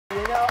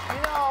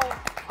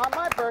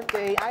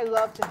birthday, I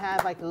love to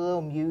have like a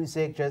little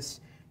music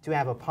just to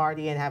have a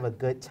party and have a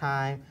good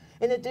time.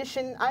 In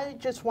addition, I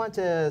just want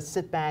to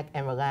sit back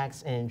and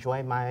relax and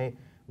enjoy my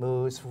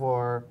moods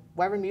for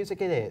whatever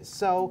music it is.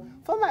 So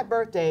for my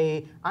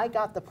birthday, I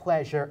got the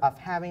pleasure of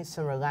having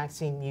some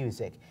relaxing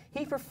music.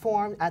 He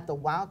performed at the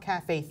Wild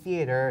Cafe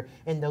Theater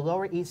in the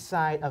Lower East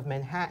Side of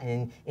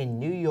Manhattan in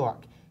New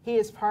York. He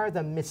is part of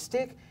the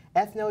Mystic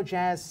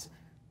Ethno-Jazz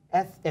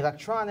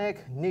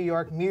Electronic New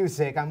York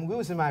Music. I'm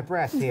losing my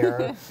breath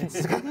here.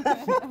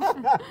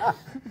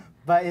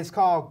 But it's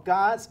called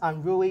God's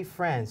Unruly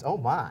Friends. Oh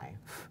my.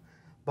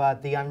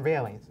 But the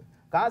Unveiling.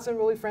 God's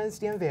Unruly Friends,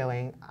 the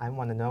Unveiling. I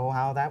want to know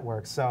how that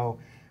works. So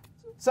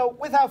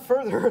without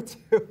further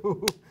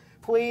ado,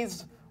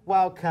 please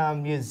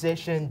welcome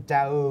musician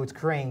Dawoud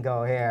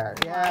Kringle here.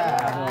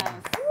 Yeah.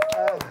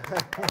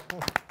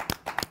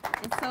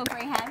 It's so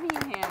great having you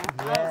here.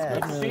 Yes.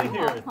 Good to be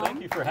here.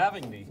 Thank you for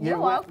having me. You're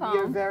welcome.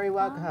 You're very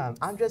welcome.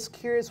 I'm just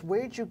curious,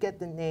 where did you get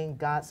the name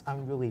God's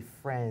Unruly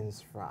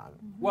Friends from?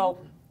 Well,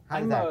 How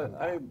did that come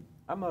about?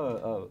 I'm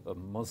a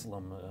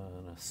Muslim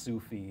and a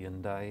Sufi,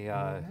 and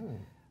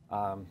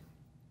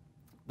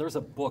there's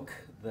a book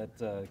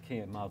that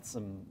came out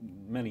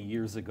many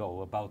years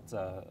ago about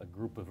a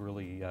group of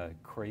really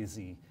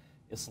crazy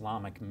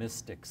Islamic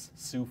mystics,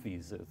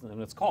 Sufis,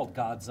 and it's called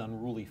God's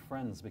Unruly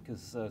Friends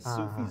because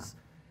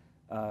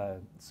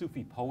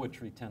Sufi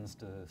poetry tends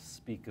to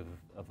speak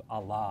of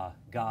Allah,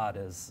 God,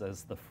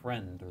 as the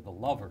friend or the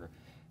lover.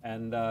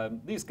 And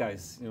these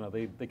guys, you know,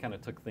 they kind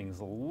of took things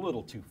a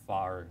little too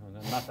far.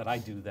 Not that I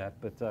do that,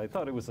 but I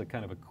thought it was a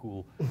kind of a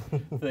cool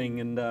thing,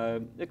 and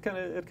it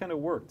kind of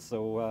worked.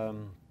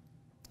 So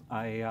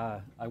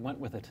I went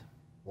with it.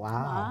 Wow.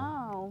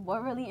 Wow.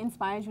 What really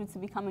inspired you to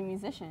become a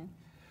musician?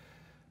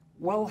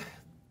 Well,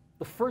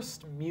 the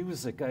first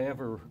music I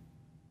ever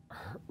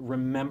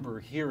remember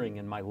hearing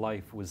in my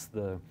life was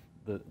the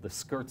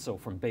scherzo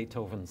from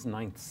Beethoven's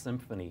Ninth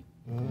Symphony.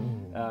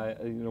 You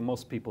know,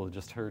 most people have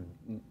just heard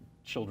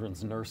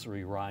children's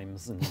nursery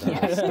rhymes and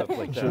stuff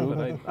like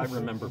that, but I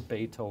remember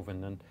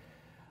Beethoven, and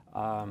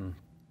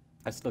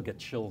I still get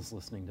chills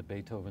listening to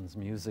Beethoven's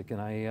music.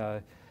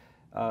 And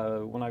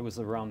when I was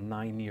around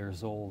 9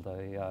 years old,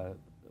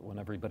 when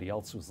everybody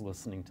else was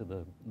listening to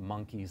the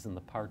Monkees and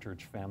the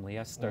Partridge Family,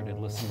 I started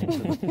listening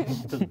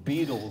to the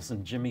Beatles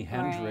and Jimi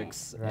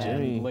Hendrix. Right.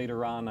 And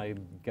later on, I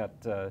got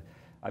a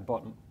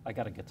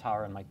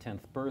guitar on my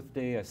 10th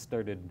birthday. I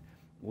started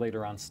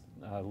later on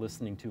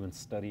listening to and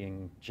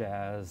studying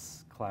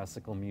jazz,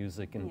 classical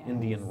music, and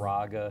Indian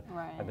raga.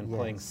 Right. I've been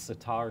playing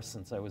sitar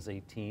since I was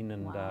 18,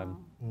 and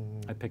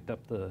I picked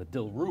up the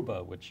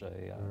Dilruba, which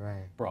I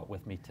brought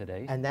with me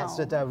today. And that's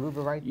the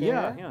Daruba right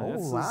there? Yeah.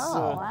 Oh,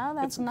 wow. Wow,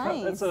 that's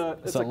nice.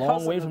 It's a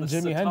long way from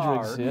Jimi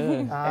Hendrix.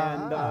 Yeah.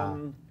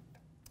 And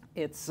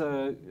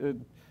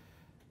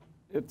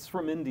it's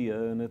from India,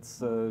 and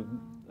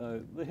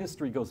the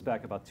history goes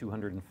back about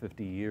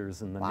 250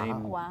 years, and the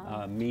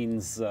name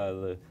means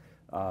the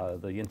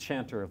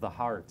enchanter of the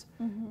heart.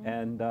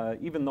 And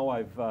even though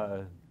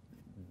I've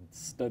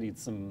studied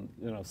some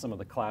of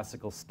the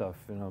classical stuff,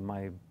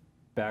 my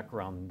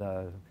background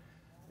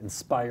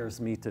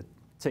inspires me to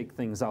take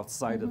things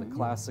outside of the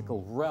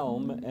classical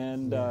realm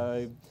and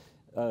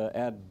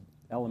add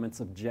elements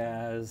of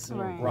jazz,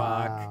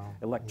 rock,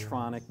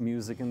 electronic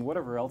music, and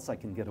whatever else I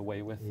can get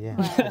away with.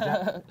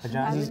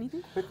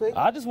 Quickly?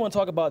 I just want to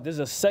talk about there's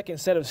a second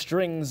set of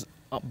strings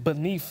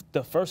beneath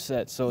the first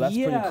set, so that's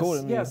pretty cool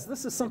to me. Yes,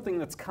 this is something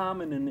that's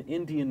common in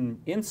Indian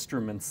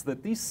instruments,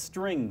 that these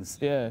strings,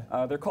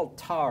 they're called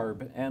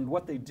tarb, and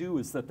what they do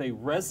is that they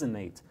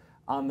resonate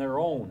on their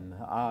own.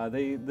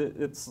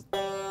 It's... You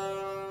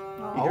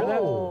hear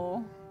that?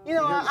 You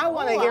know, I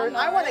want to hear.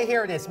 I want to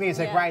hear this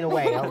music right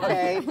away.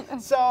 Okay.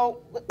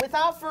 So,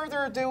 without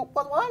further ado,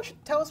 why don't you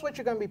tell us what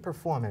you're going to be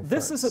performing?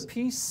 This is a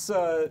piece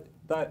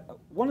that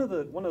one of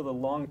the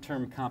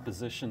long-term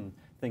composition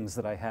things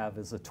that I have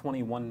is a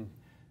 21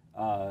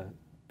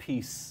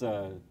 piece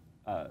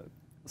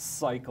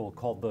cycle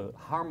called the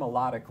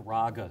Harmonic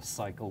Raga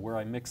cycle, where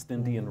I mixed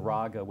Indian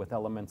raga with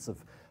elements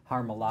of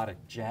harmonic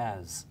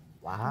jazz.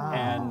 Wow.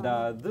 And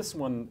this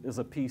one is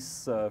a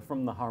piece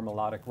from the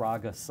Harmonic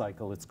Raga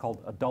cycle. It's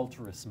called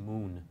Adulterous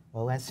Moon.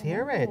 Well, let's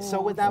hear it.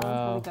 So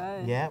without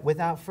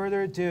without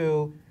further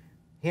ado,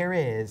 here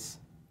is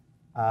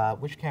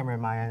which camera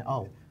am I on?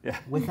 Oh,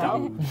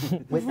 without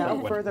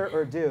further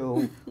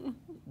ado,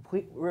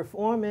 we're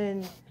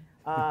forming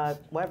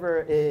whatever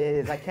it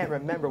is. I can't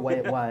remember what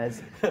it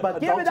was. But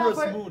give it up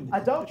for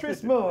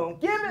Adulterous Moon.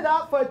 Give it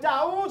up for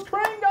Dawoud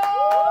Kringle!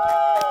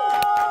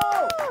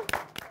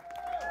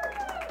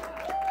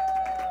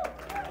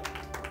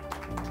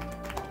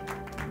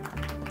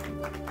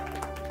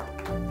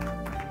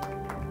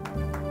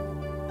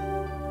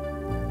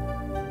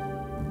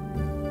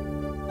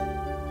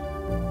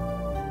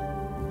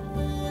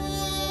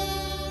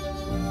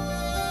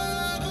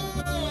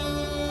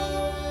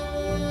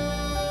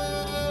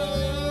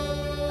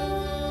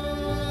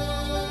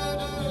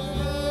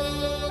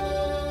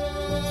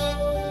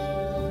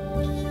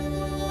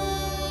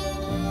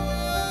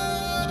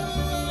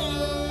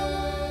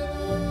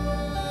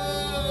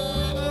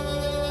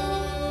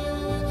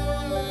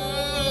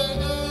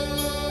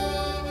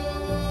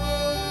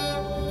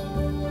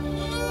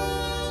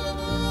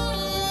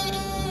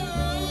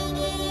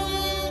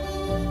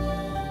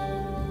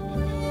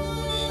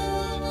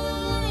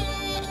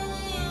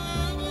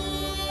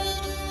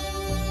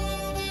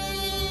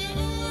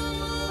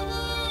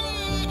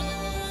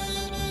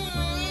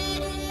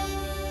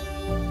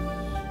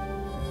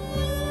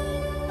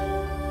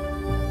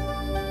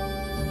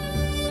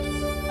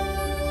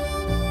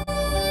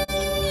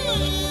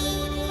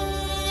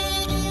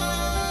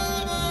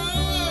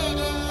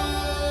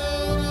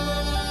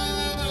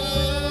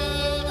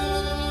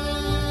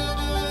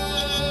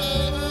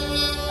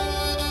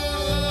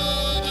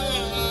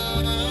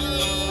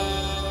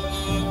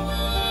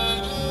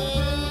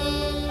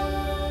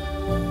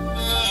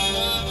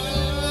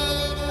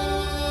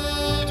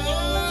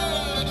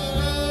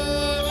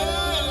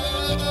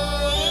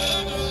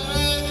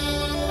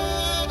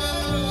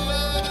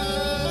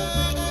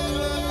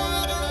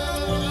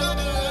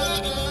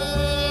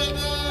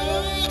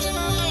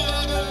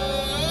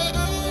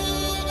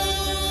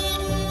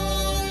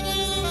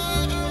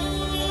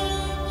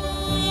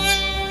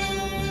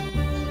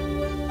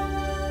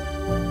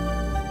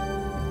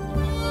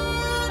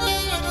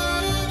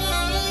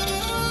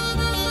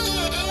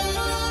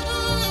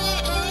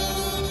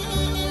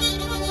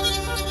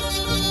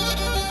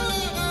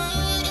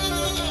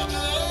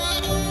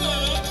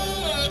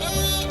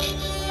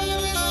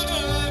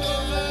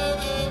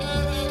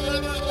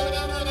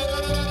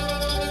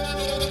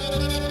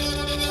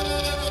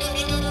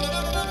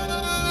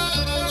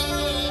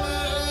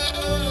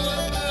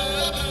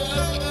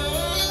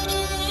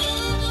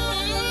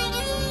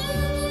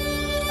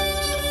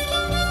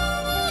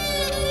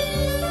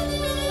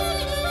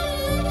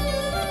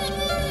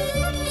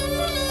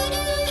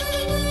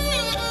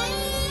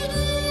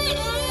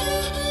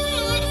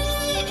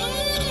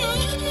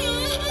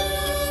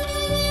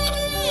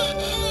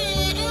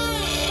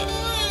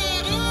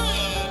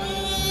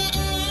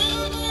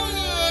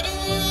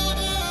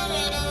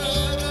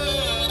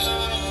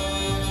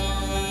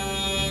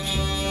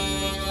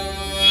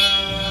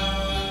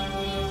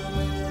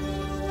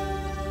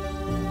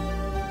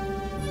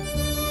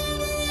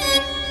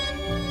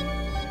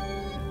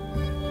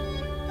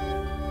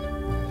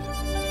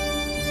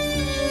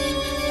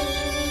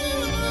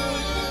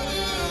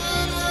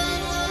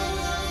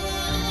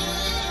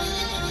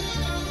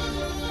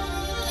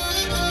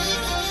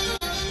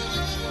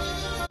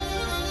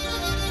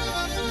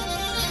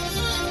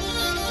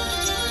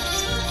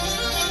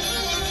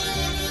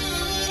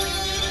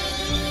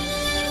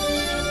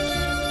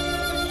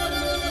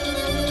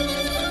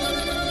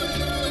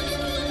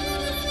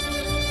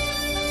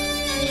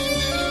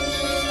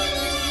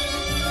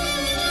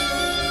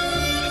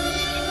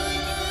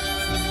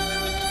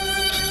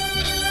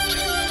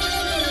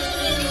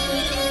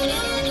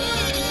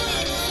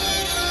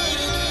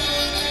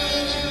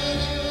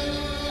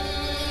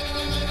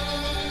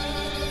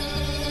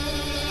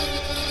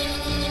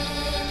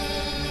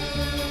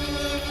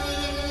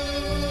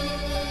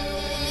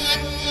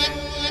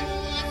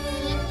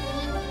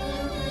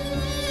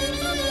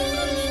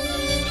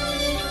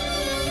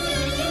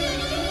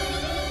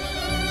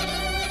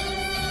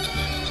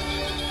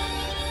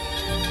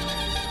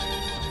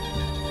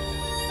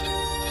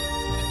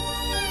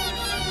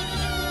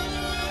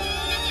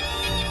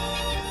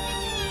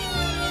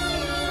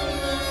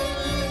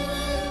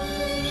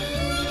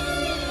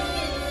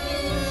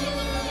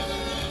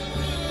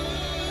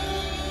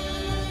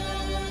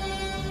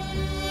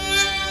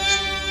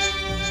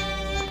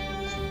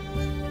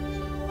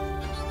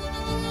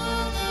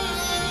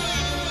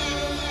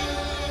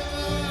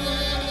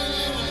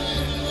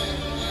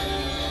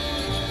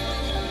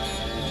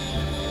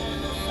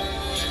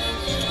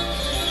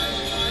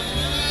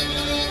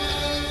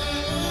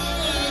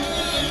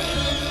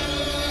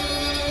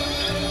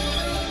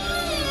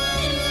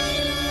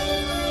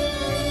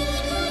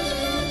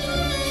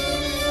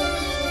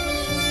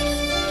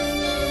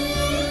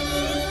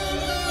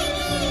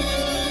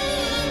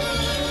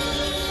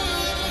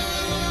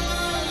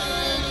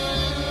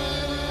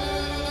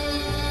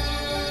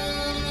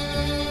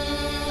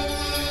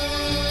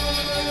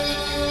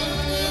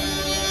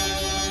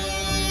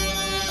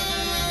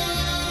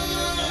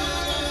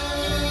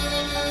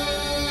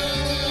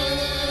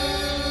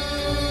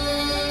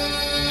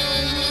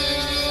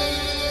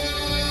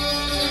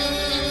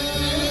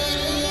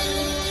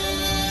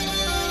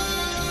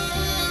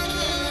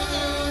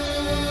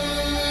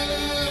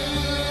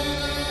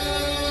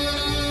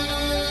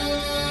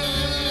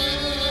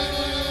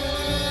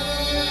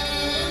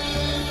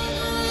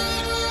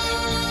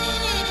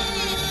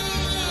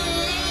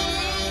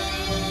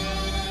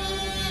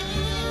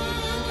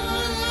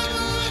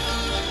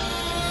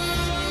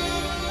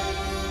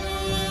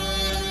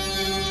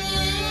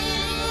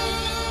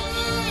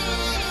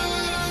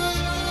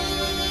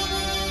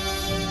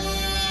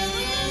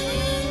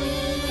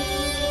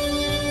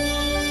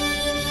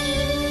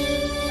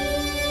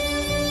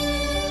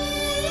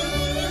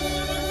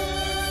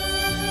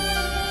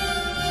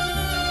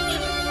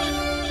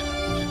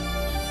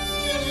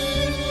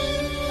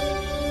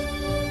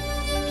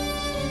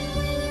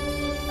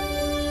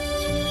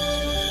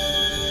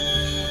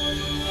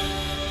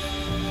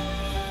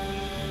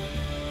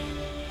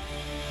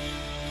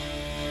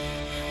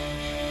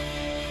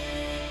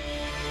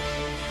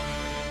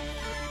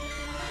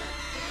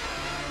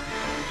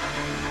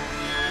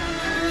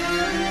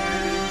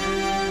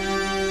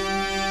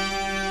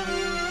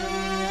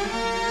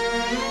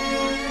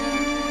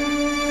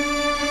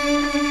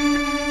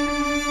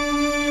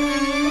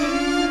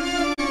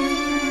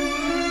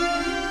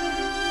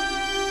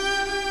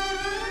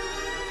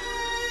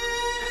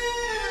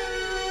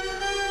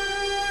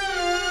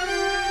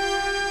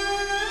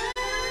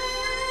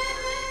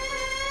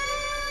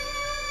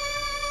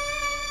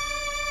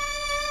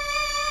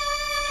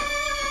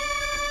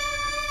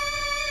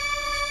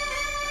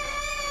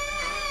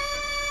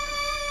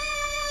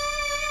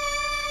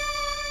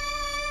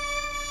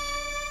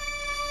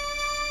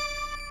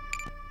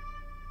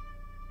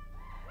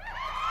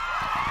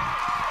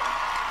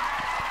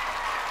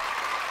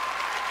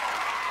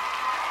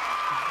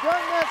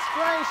 goodness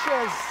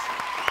gracious.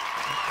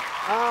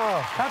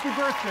 Oh. Happy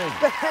birthday.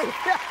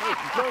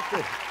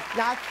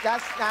 Now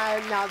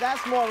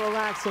that's more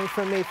relaxing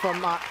for me for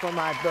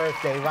my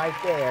birthday right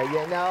there,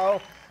 you know?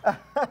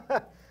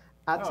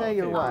 I'll tell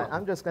you what,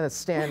 I'm just going to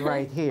stand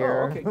right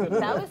here. Okay, good.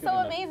 That was so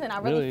amazing. I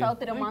really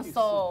felt it in my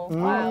soul.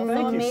 Wow, so Thank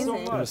you amazing. so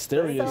much.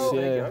 Mysterious, So,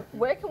 yeah.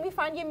 where can we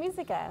find your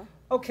music at?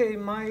 Okay,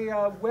 my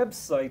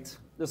website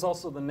is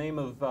also the name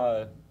of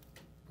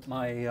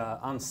my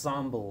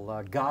ensemble,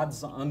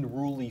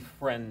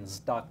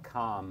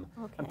 godsunrulyfriends.com.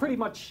 Okay. And pretty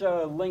much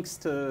links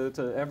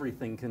to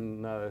everything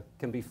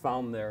can be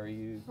found there.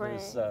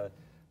 There's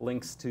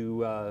links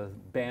to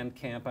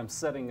Bandcamp. I'm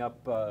setting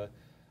up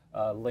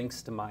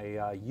links to my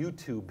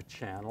YouTube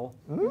channel.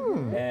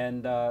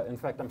 And in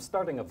fact, I'm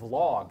starting a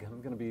vlog.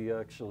 I'm going to be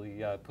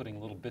actually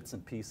putting little bits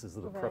and pieces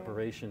of the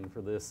preparation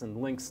for this, and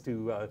links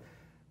to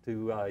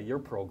your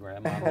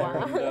program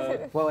on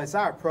there. And, Well, it's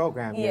our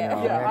program, you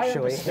know, yeah, I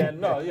actually.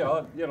 understand. No, you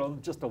know,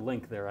 just a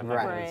link there. I'm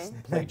not going to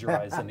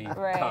plagiarize any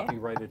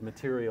copyrighted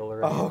material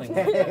or anything.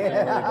 Don't worry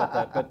about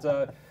that. But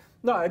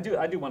no, I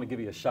do want to give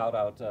you a shout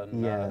out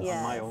on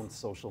my own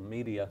social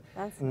media.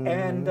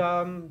 And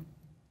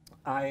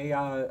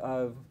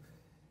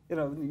you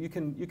know, you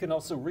can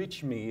also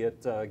reach me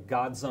at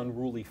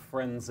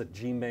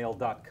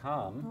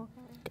godsunrulyfriends@gmail.com.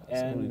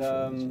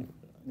 And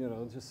you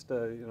know, just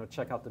you know,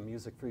 check out the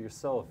music for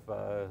yourself.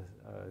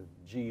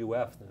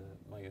 GUF,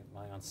 my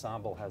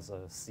ensemble, has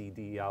a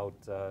CD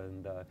out,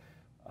 and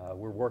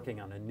we're working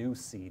on a new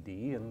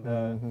CD, and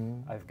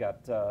I've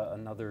got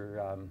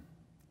another,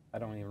 I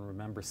don't even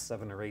remember,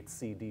 7 or 8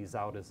 CDs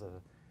out as a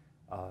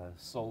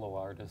solo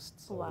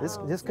artist. So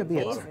This could be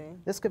a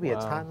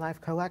Time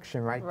Life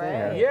collection right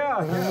there.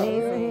 Yeah.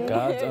 Amazing.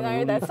 God's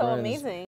Unruly That's so Friends. amazing.